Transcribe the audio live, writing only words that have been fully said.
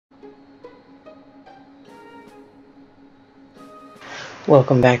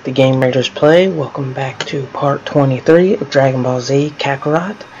Welcome back to GameRaidersPlay. Welcome back to part 23 of Dragon Ball Z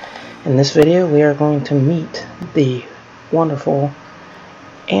Kakarot. In this video we are going to meet the wonderful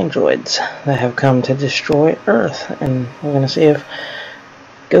androids that have come to destroy Earth, and we're going to see if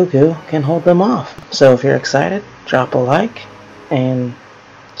Goku can hold them off. So if you're excited, drop a like and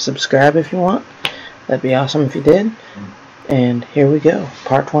subscribe if you want. That'd be awesome if you did. And here we go,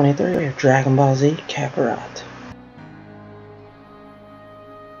 part 23 of Dragon Ball Z Kakarot.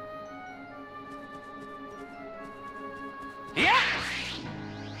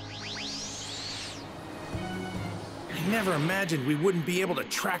 I never imagined we wouldn't be able to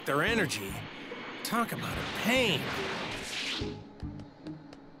track their energy. Talk about a pain.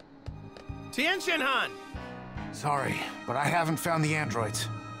 Tien-Shin-Han! Sorry, but I haven't found the androids.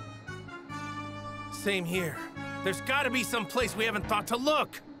 Same here. There's gotta be some place we haven't thought to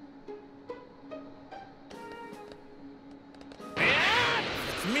look.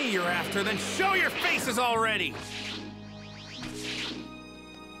 If it's me you're after, then show your faces already!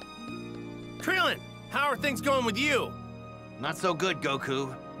 Krillin, how are things going with you? Not so good,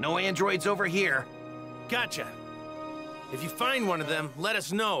 Goku. No androids over here. Gotcha. If you find one of them, let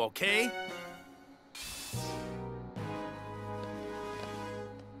us know, okay?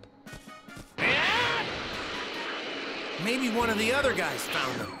 Maybe one of the other guys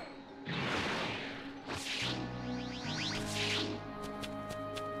found them.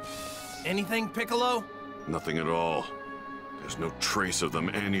 Anything, Piccolo? Nothing at all. There's no trace of them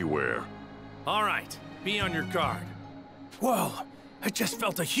anywhere. All right, be on your guard. Whoa, I just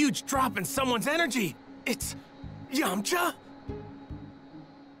felt a huge drop in someone's energy. It's Yamcha?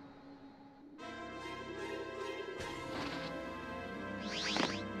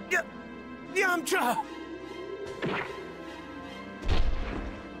 Yamcha!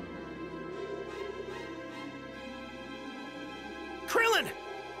 Krillin!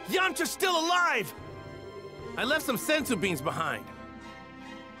 Yamcha's still alive! I left some sensu beans behind.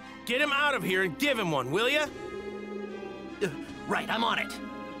 Get him out of here and give him one, will ya? Right, I'm on it.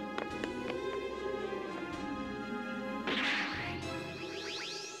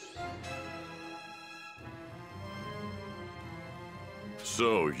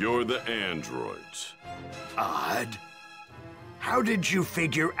 So, you're the androids. Odd. How did you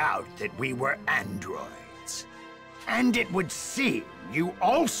figure out that we were androids? And it would seem you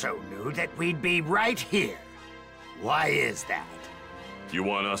also knew that we'd be right here. Why is that? You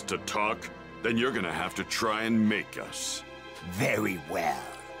want us to talk? Then you're gonna have to try and make us. Very well.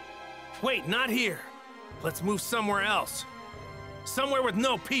 Wait, not here. Let's move somewhere else. Somewhere with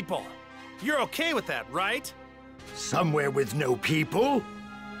no people. You're okay with that, right? Somewhere with no people?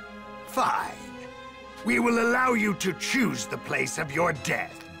 Fine. We will allow you to choose the place of your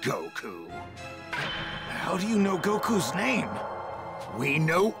death, Goku. How do you know Goku's name? We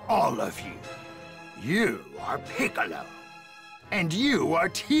know all of you. You are Piccolo. And you are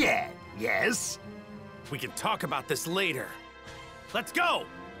Tien, yes? We can talk about this later. Let's go!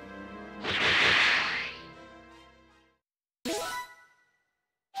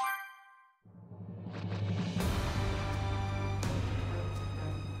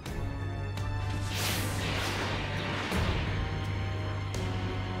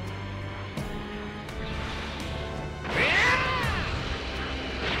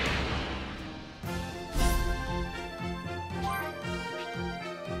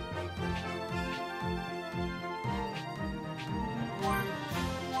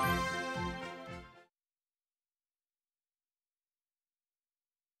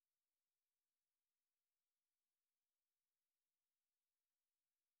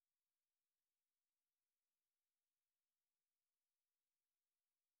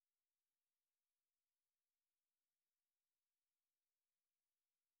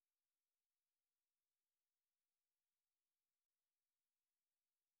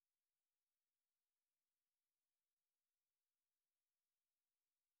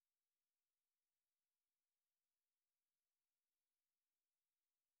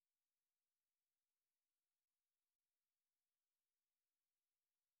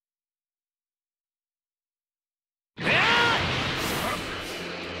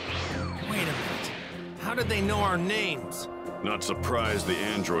 How did they know our names? Not surprised the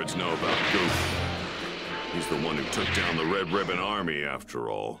androids know about Goku. He's the one who took down the Red Ribbon Army, after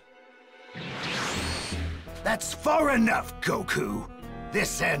all. That's far enough, Goku.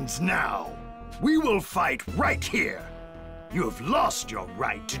 This ends now. We will fight right here. You have lost your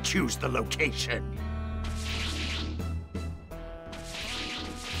right to choose the location.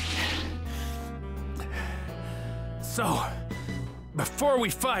 So, before we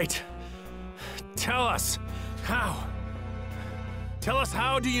fight, tell us, how Tell us,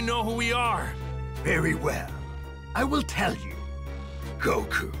 how do you know who we are? Very well. I will tell you.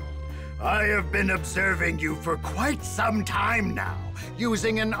 Goku, I have been observing you for quite some time now,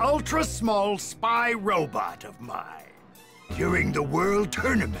 using an ultra-small spy robot of mine. During the World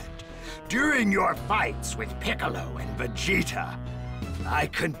Tournament, during your fights with Piccolo and Vegeta, I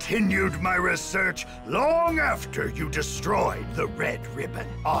continued my research long after you destroyed the Red Ribbon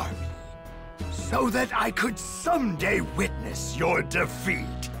Army, so that I could someday witness your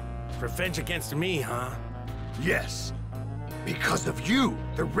defeat. Revenge against me, huh? Yes. Because of you,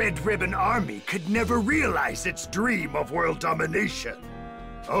 the Red Ribbon Army could never realize its dream of world domination.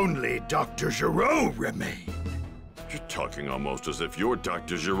 Only Dr. Gero remained. You're talking almost as if you're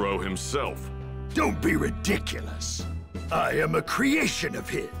Dr. Gero himself. Don't be ridiculous. I am a creation of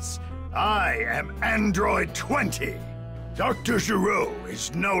his. I am Android 20. Dr. Gero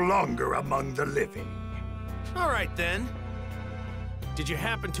is no longer among the living. All right, then. Did you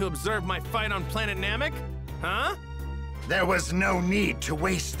happen to observe my fight on planet Namek? Huh? There was no need to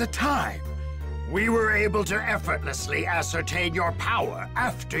waste the time. We were able to effortlessly ascertain your power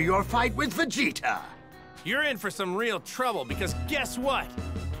after your fight with Vegeta. You're in for some real trouble, because guess what?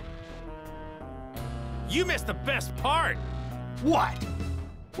 You missed the best part! What?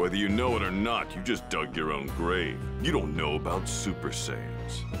 Whether you know it or not, you just dug your own grave. You don't know about Super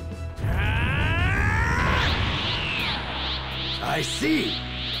Saiyans. I see.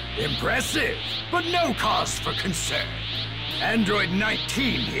 Impressive, but no cause for concern. Android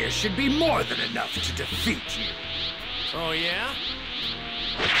 19 here should be more than enough to defeat you. Oh, yeah?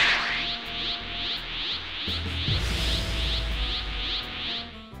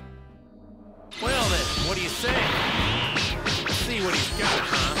 Well then, what do you say? Let's see what he's got,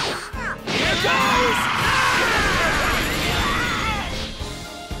 huh? Here goes!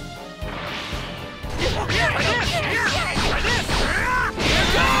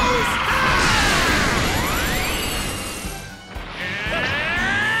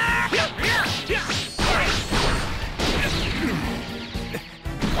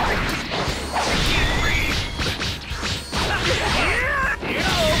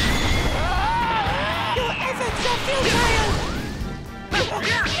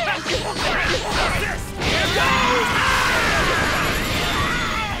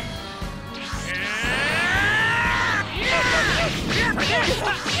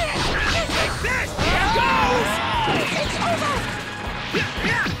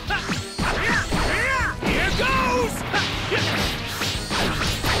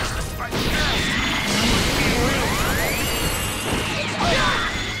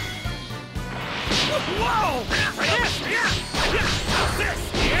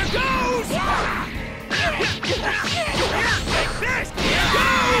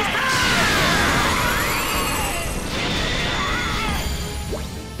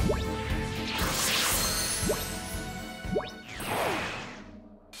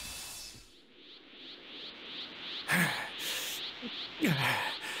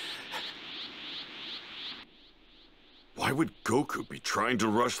 Why would Goku be trying to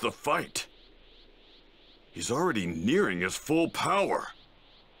rush the fight? He's already nearing his full power.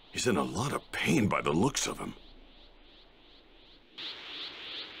 He's in a lot of pain by the looks of him.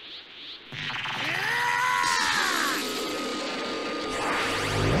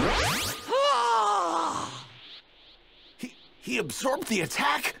 He absorbed the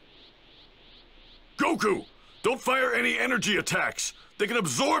attack? Goku! Don't fire any energy attacks! They can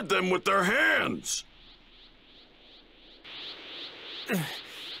absorb them with their hands!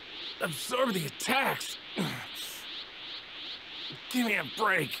 Absorb the attacks. Give me a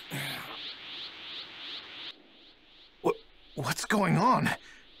break. What's going on?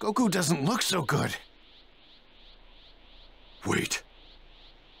 Goku doesn't look so good. Wait.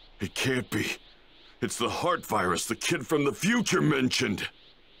 It can't be. It's the heart virus the kid from the future mentioned.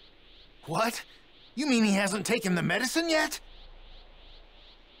 What? You mean he hasn't taken the medicine yet?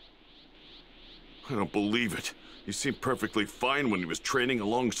 I don't believe it. He seemed perfectly fine when he was training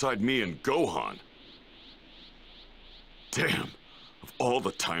alongside me and Gohan. Damn. Of all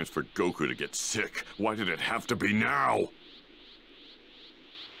the times for Goku to get sick, why did it have to be now?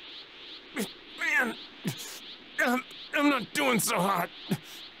 Man, I'm not doing so hot.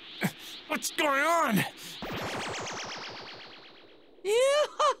 What's going on?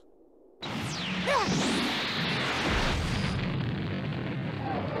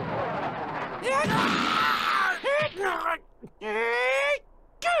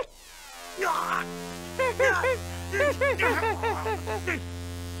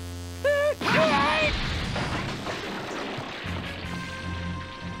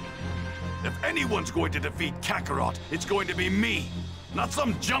 If anyone's going to defeat Kakarot, it's going to be me, not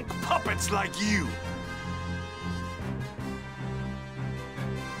some junk puppets like you.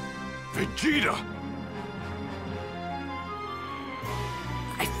 Vegeta!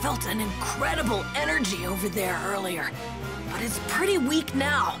 I felt an incredible energy over there earlier, but it's pretty weak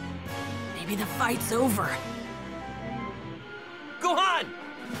now. Maybe the fight's over. Gohan!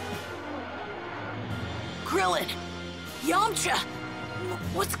 Krillin! Yamcha!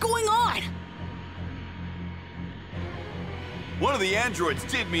 What's going on? One of the androids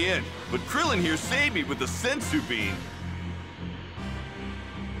did me in, but Krillin here saved me with the sensu bean.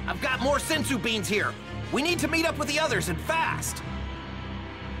 I've got more sensu beans here. We need to meet up with the others and fast.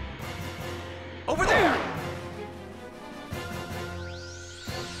 Over there!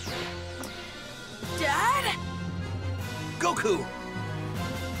 Dad? Goku!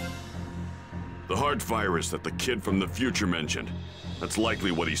 The heart virus that the kid from the future mentioned. That's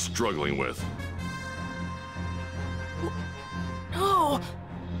likely what he's struggling with. No!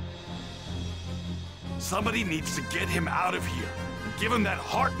 Somebody needs to get him out of here and give him that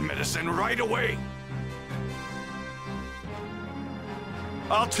heart medicine right away.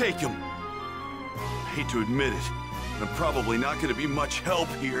 I'll take him. I hate to admit it, but I'm probably not going to be much help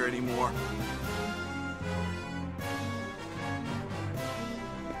here anymore.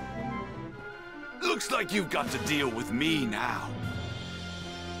 Looks like you've got to deal with me now.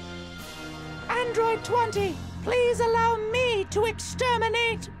 Android 20, please allow me to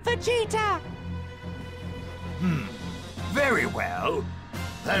exterminate Vegeta! Very well.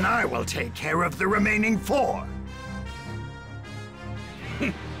 Then I will take care of the remaining 4.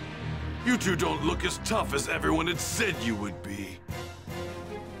 You two don't look as tough as everyone had said you would be.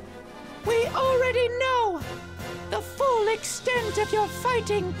 We already know the full extent of your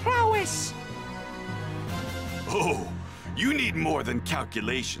fighting prowess. Oh, you need more than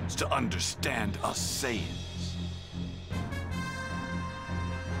calculations to understand us Saiyans.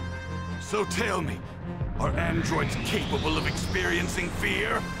 So tell me, are androids capable of experiencing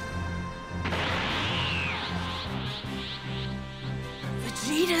fear?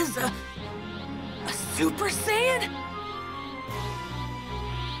 Vegeta's a Super Saiyan?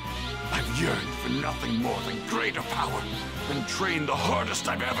 I've yearned for nothing more than greater power and trained the hardest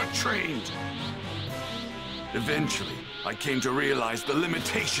I've ever trained. Eventually, I came to realize the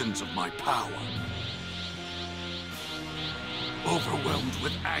limitations of my power. Overwhelmed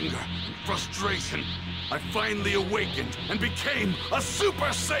with anger and frustration, I finally awakened and became a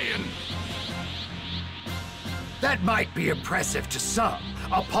Super Saiyan! That might be impressive to some.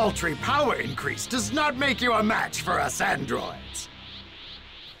 A paltry power increase does not make you a match for us androids.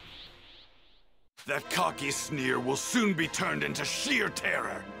 That cocky sneer will soon be turned into sheer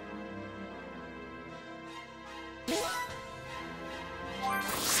terror.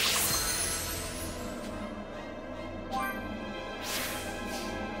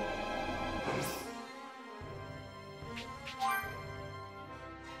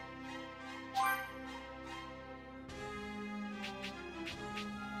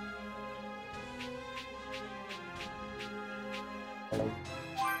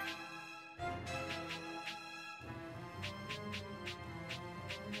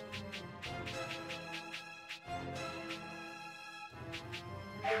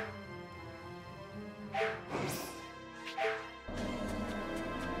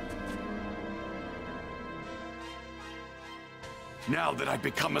 Now that I've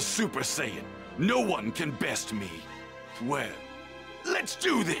become a Super Saiyan, no one can best me. Well, let's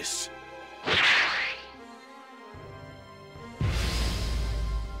do this!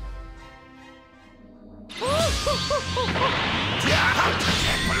 Can't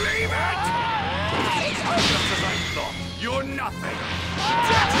believe it! Just as I thought, you're nothing!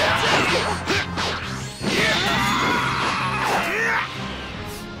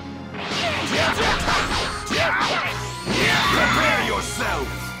 Prepare yourself!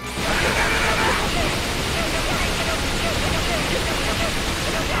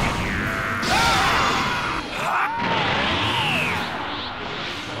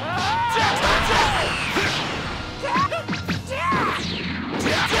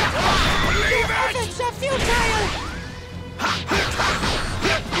 Believe it! Efforts are futile!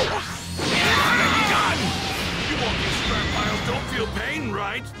 Done! You walking scrap piles don't feel pain,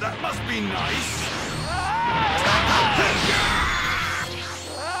 right? That must be nice.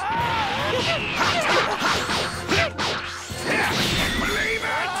 Believe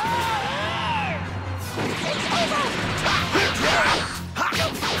it!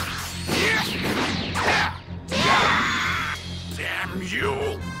 Damn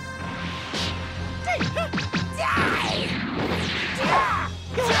you!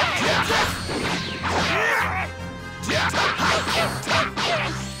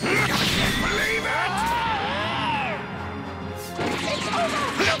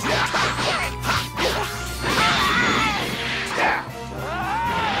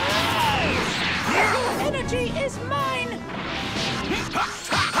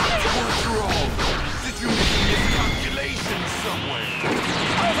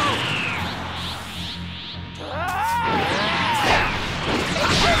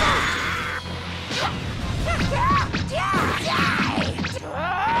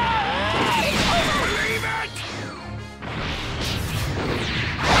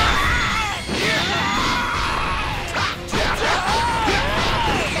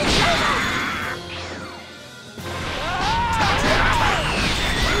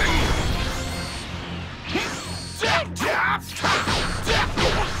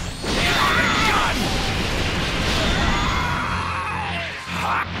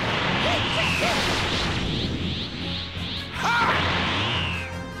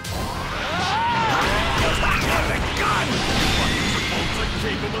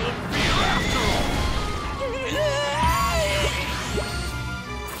 Capable of fear after all!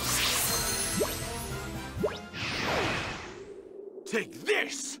 Take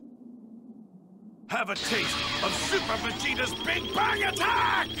this! Have a taste of Super Vegeta's Big Bang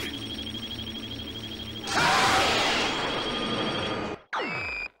Attack!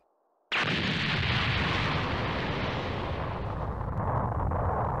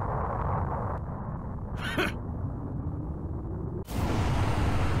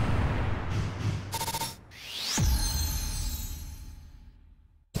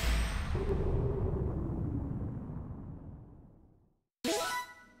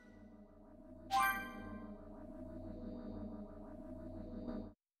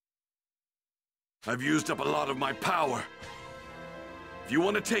 I've used up a lot of my power. If you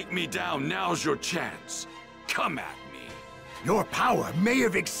want to take me down, now's your chance. Come at me. Your power may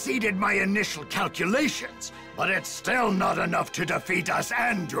have exceeded my initial calculations, but it's still not enough to defeat us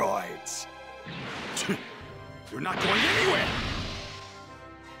androids. You're not going anywhere!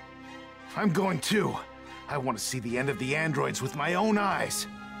 I'm going too. I want to see the end of the androids with my own eyes.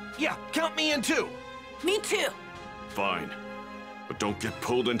 Yeah, count me in too. Me too. Fine. But don't get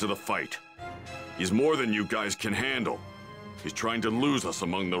pulled into the fight. He's more than you guys can handle. He's trying to lose us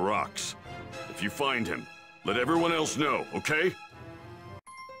among the rocks. If you find him, let everyone else know, okay?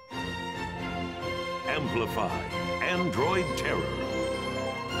 Amplify Android Terror.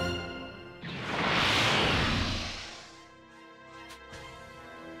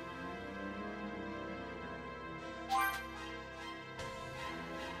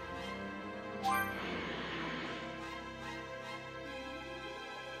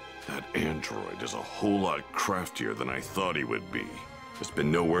 That android is a whole lot craftier than I thought he would be. There's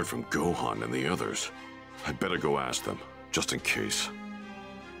been no word from Gohan and the others. I'd better go ask them, just in case.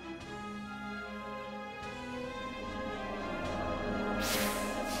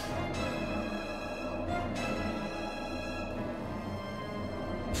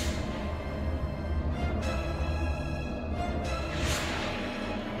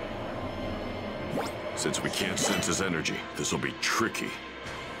 Since we can't sense his energy, this'll be tricky.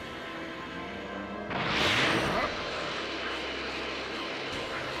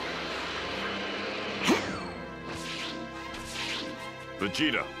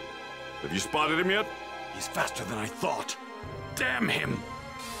 Vegeta, have you spotted him yet? He's faster than I thought. Damn him!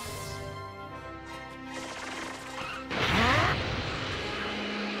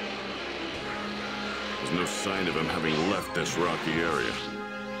 There's no sign of him having left this rocky area.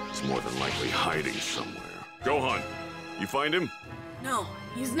 He's more than likely hiding somewhere. Gohan, you find him? No,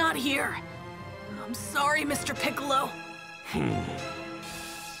 he's not here. I'm sorry, Mr. Piccolo.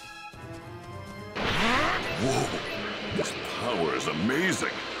 Whoa! This power is amazing!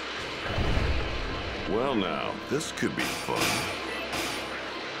 Well now, this could be fun.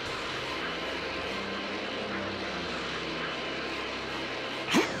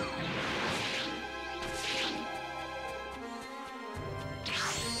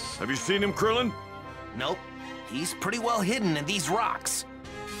 Have you seen him, Krillin? Nope. He's pretty well hidden in these rocks.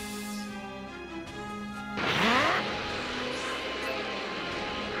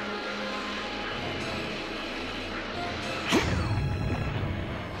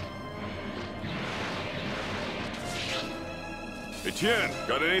 Etienne,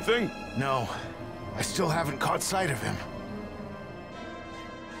 got anything? No, I still haven't caught sight of him.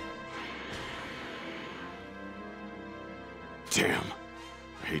 Damn.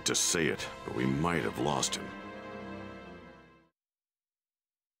 I hate to say it, but we might have lost him.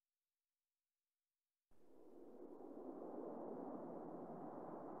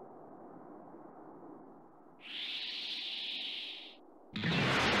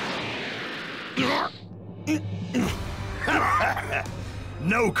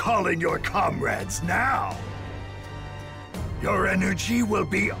 No calling your comrades now. Your energy will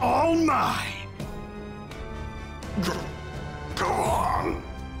be all mine. Go on!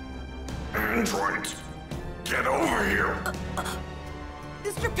 Androids, get over here!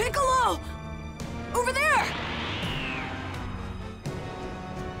 Mr. Piccolo! Over there!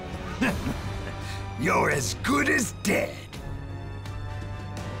 You're as good as dead.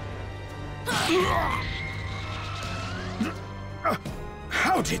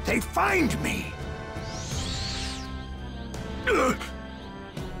 How did they find me?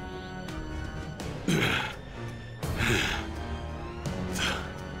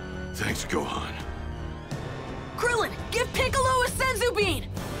 Thanks, Gohan. Krillin, give Piccolo a senzu bean!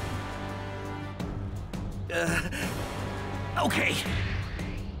 Okay.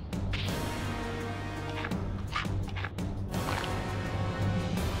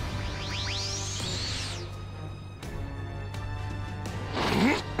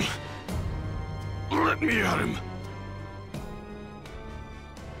 me at him!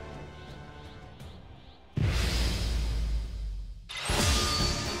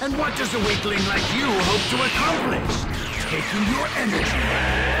 And what does a weakling like you hope to accomplish? Taking your energy.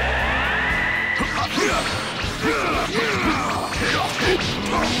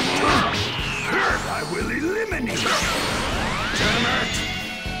 I will eliminate. Damn it!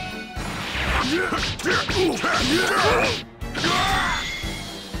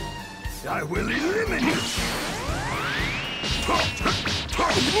 I will eliminate.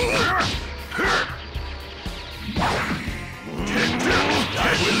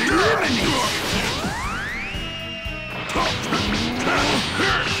 I will eliminate!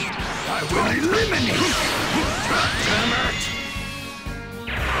 I will eliminate! Damn it!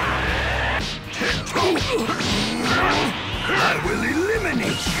 I will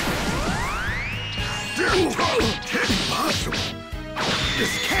eliminate! Impossible!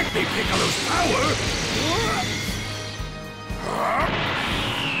 This can't be Piccolo's power!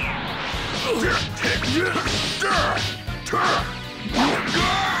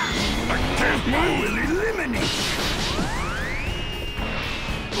 I will eliminate!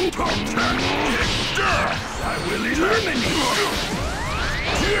 I will eliminate!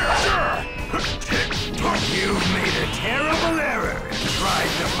 You've made a terrible error and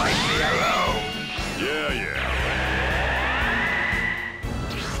tried to fight me alone. Yeah.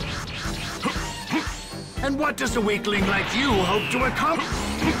 And what does a weakling like you hope to accomplish?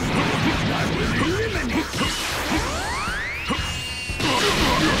 I will eliminate!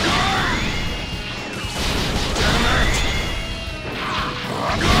 Damn it!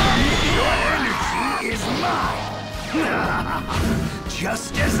 Your energy is mine!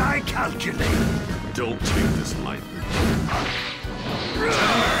 Just as I calculated. Don't take this lightly.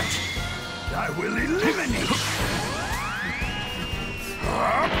 Damn it! I will eliminate!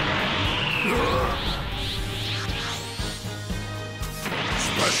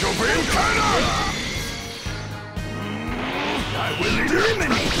 Special beam cannon! I will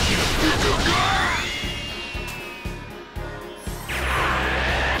eliminate you!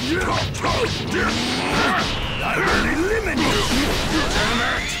 I will eliminate you! Damn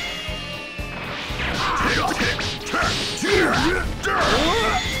it!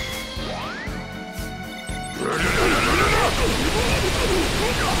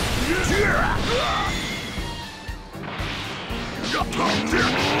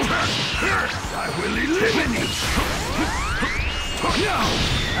 I will eliminate! No!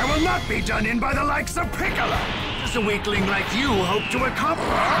 I will not be done in by the likes of Piccolo! Does a weakling like you hope to accomplish?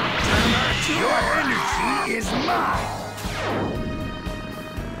 Your energy is mine!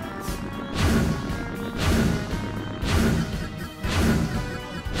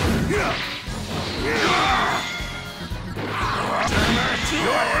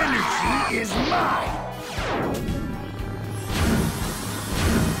 Your energy is mine!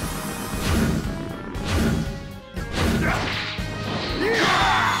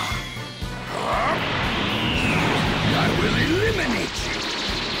 I will eliminate you!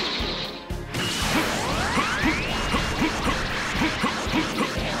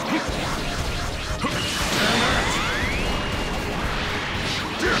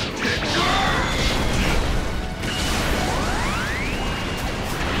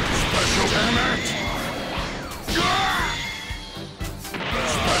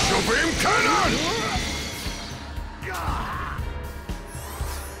 Special beam cannon!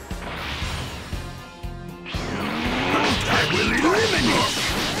 I will eliminate!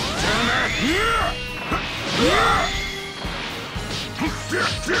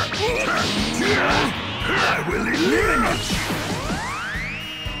 I will eliminate!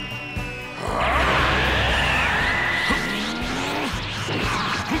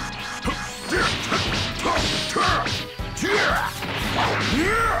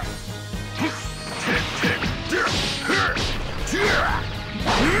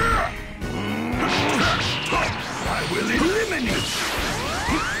 I will eliminate!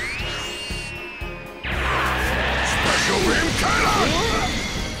 Special beam cannon!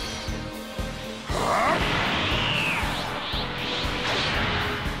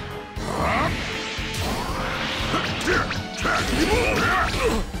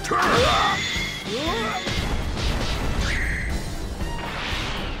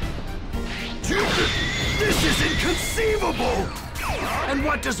 This is inconceivable! And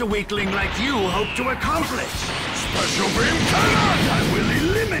what does a weakling like you hope to accomplish? Special beam cannon! I will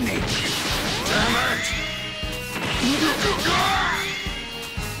eliminate you! Damn it!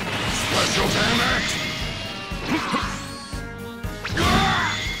 Special damn it!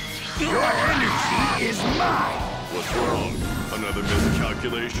 Your energy is mine! What's wrong? Another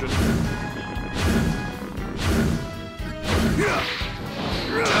miscalculation?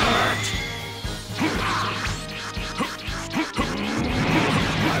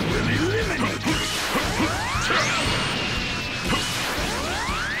 I will eliminate you.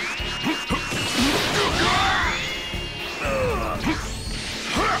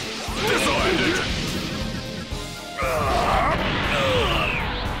 This'll end it!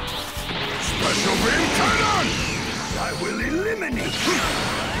 Special beam cannon! I will eliminate you!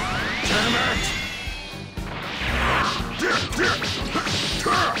 Damn it!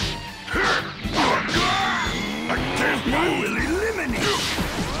 I can't move! I will eliminate you!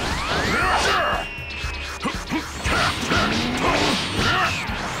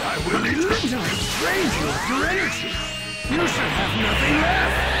 I will eliminate you! Drain you of your energy! You should have nothing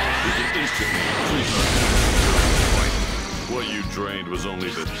left! You can instantly increase our point. What you drained was only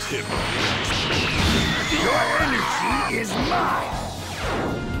the tip of the iceberg. Your energy is mine!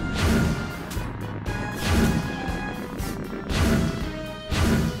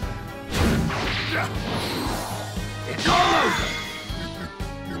 It's all over!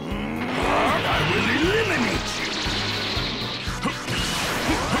 I will eliminate you!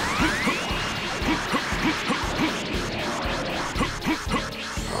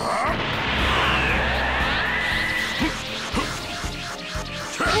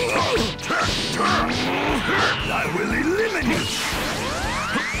 I will eliminate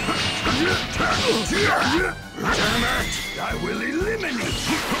you! Damn it! I will eliminate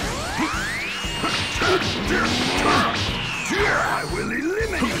you! I will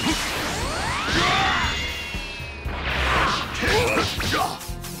eliminate you!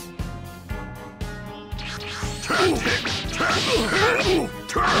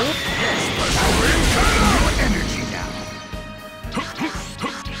 Energy now!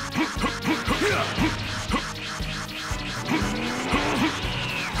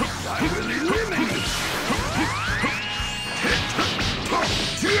 I will eliminate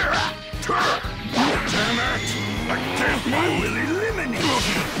you! Damn it! I can't move! I will eliminate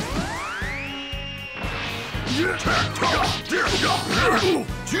you!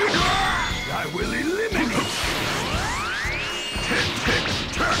 I will eliminate you!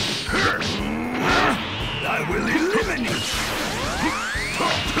 I will eliminate you!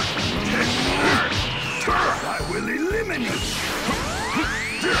 I will eliminate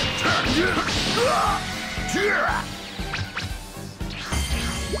you!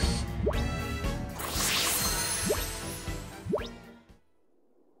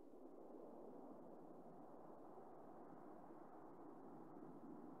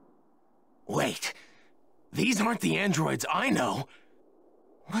 Wait, these aren't the androids I know.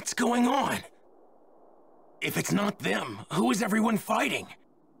 What's going on? If it's not them, who is everyone fighting?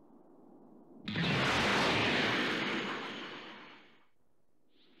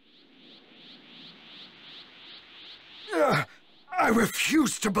 I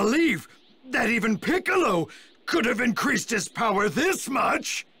refuse to believe that even Piccolo could have increased his power this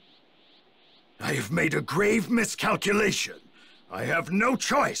much! I have made a grave miscalculation. I have no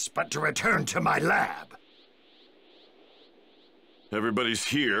choice but to return to my lab. Everybody's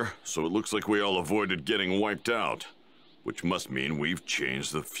here, so it looks like we all avoided getting wiped out. Which must mean we've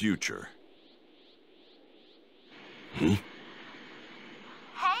changed the future. Hey,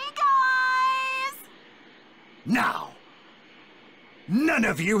 guys! Now, none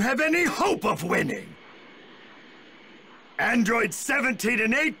of you have any hope of winning! Androids 17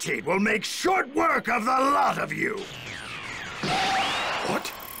 and 18 will make short work of the lot of you!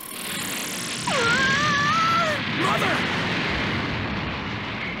 What? Mother!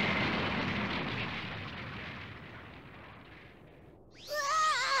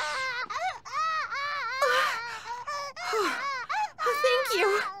 Thank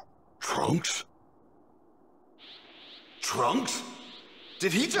you. Trunks? Trunks?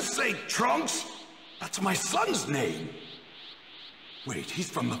 Did he just say Trunks? That's my son's name. Wait, he's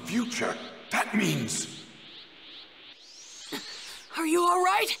from the future. That means... Are you all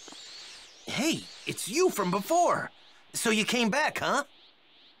right? Hey, it's you from before. So you came back, huh?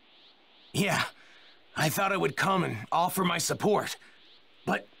 Yeah, I thought I would come and offer my support.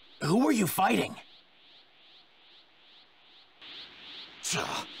 But who were you fighting?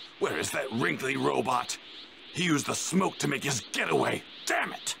 Where is that wrinkly robot? He used the smoke to make his getaway.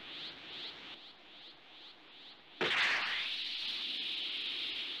 Damn it!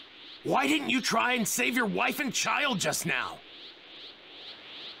 Why didn't you try and save your wife and child just now?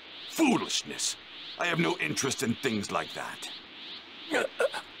 Foolishness. I have no interest in things like that.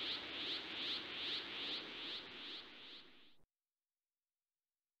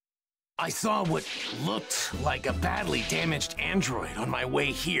 I saw what looked like a badly damaged android on my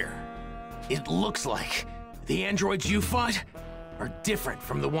way here. It looks like The androids you fought are different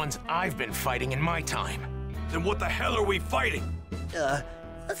from the ones I've been fighting in my time. Then what the hell are we fighting?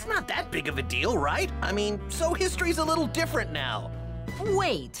 That's not that big of a deal, right? I mean, so history's a little different now.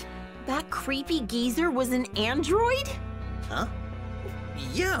 Wait, that creepy geezer was an android? Huh?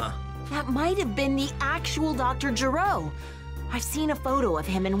 Yeah. That might have been the actual Dr. Gero. I've seen a photo of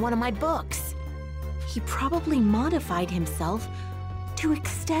him in one of my books. He probably modified himself to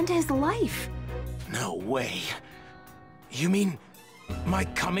extend his life. No way. You mean my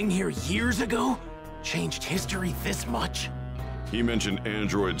coming here years ago changed history this much? He mentioned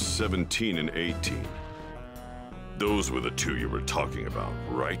androids 17 and 18. Those were the two you were talking about,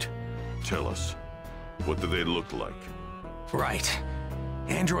 right? Tell us, what do they look like? Right.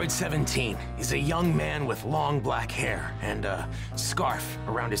 Android 17 is a young man with long black hair and a scarf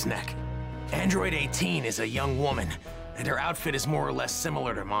around his neck. Android 18 is a young woman, and her outfit is more or less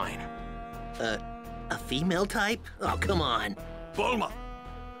similar to mine. A female type? Oh, come on. Bulma,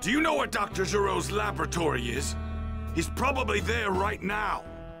 do you know where Dr. Gero's laboratory is? He's probably there right now.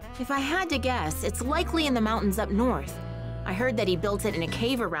 If I had to guess, it's likely in the mountains up north. I heard that he built it in a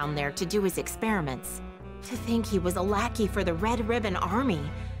cave around there to do his experiments. To think he was a lackey for the Red Ribbon Army.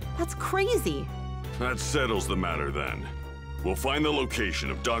 That's crazy. That settles the matter then. We'll find the location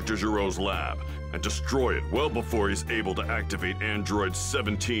of Dr. Gero's lab and destroy it well before he's able to activate androids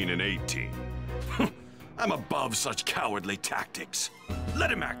 17 and 18. I'm above such cowardly tactics.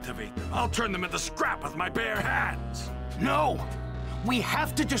 Let him activate them. I'll turn them into scrap with my bare hands. No! We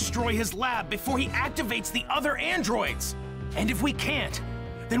have to destroy his lab before he activates the other androids! And if we can't,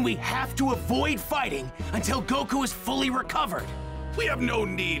 then we have to avoid fighting until Goku is fully recovered. We have no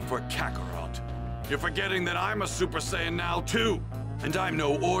need for Kakarot. You're forgetting that I'm a Super Saiyan now, too. And I'm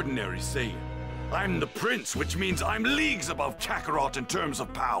no ordinary Saiyan. I'm the Prince, which means I'm leagues above Kakarot in terms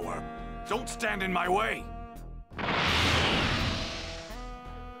of power. Don't stand in my way.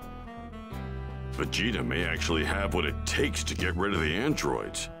 Vegeta may actually have what it takes to get rid of the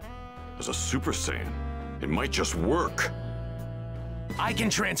androids. As a Super Saiyan, it might just work. I can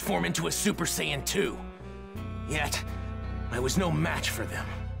transform into a Super Saiyan too. Yet, I was no match for them.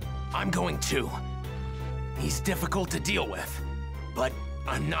 I'm going to. He's difficult to deal with, but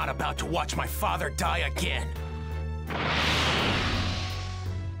I'm not about to watch my father die again.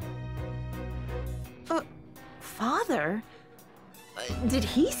 Father? Did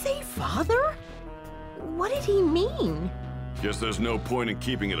he say father? What did he mean? Guess there's no point in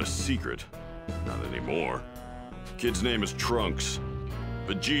keeping it a secret. Not anymore. Kid's name is Trunks.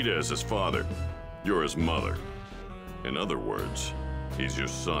 Vegeta is his father. You're his mother. In other words, he's your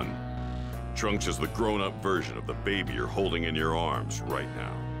son. Trunks is the grown-up version of the baby you're holding in your arms right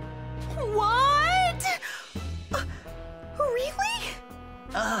now. What? Really?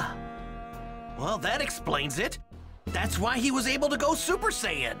 Well, that explains it. That's why he was able to go Super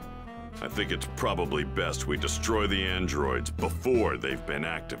Saiyan. I think it's probably best we destroy the androids before they've been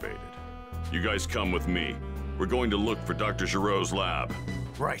activated. You guys come with me. We're going to look for Dr. Gero's lab.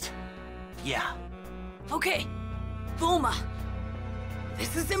 Right. Yeah. Okay, Bulma.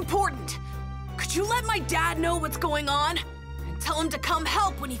 This is important. Could you let my dad know what's going on? And tell him to come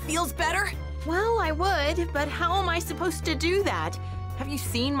help when he feels better? Well, I would, but how am I supposed to do that? Have you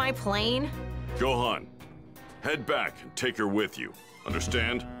seen my plane? Gohan, head back and take her with you.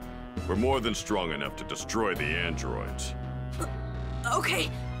 Understand? We're more than strong enough to destroy the androids. Okay,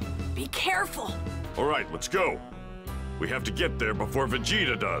 be careful. All right, let's go. We have to get there before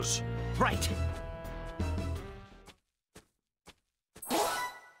Vegeta does. Right.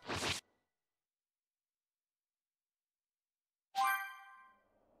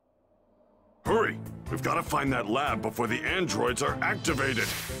 Hurry! We've got to find that lab before the androids are activated.